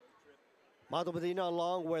Mado Medina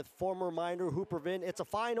along with former Miner Hooper Vin. It's a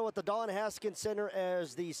final at the Don Haskins Center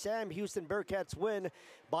as the Sam Houston Bearcats win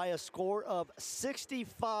by a score of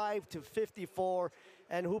 65-54.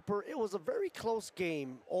 And Hooper, it was a very close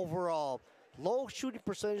game overall. Low shooting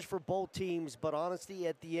percentage for both teams, but honestly,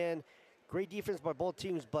 at the end, great defense by both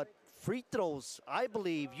teams. But free throws,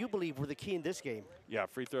 you believe, were the key in this game. Yeah,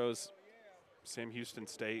 free throws. Sam Houston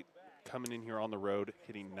State coming in here on the road,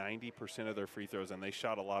 hitting 90% of their free throws, and they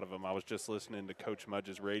shot a lot of them. I was just listening to Coach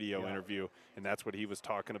Mudge's radio interview, and that's what he was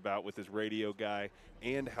talking about with his radio guy,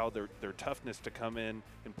 and how their toughness to come in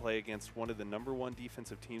and play against one of the number one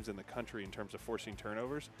defensive teams in the country in terms of forcing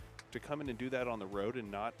turnovers. To come in and do that on the road and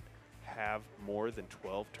not have more than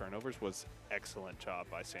 12 turnovers was excellent job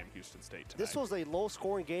by Sam Houston State tonight. This was a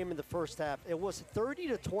low-scoring game in the first half. It was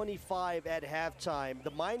 30-25 at halftime. The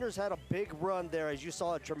Miners had a big run there, as you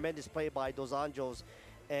saw a tremendous play by Dos Anjos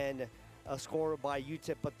and a score by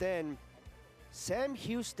UTEP. But then Sam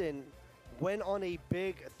Houston went on a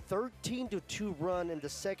big 13-2 run in the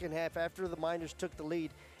second half after the Miners took the lead,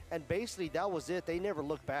 and basically that was it. They never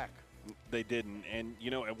looked back. They didn't, and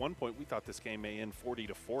at one point we thought this game may end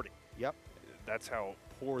 40-40. Yep. That's how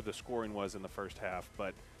poor the scoring was in the first half.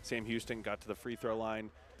 But Sam Houston got to the free throw line,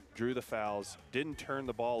 drew the fouls, didn't turn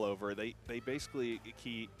the ball over. They basically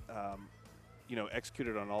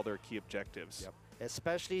executed on all their key objectives. Yep.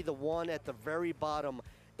 Especially the one at the very bottom,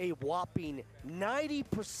 a whopping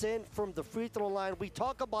 90% from the free throw line. We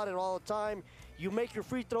talk about it all the time. You make your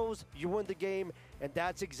free throws, you win the game, and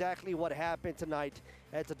that's exactly what happened tonight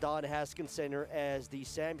at the Don Haskins Center as the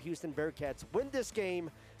Sam Houston Bearcats win this game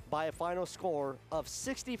by a final score of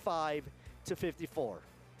 65-54.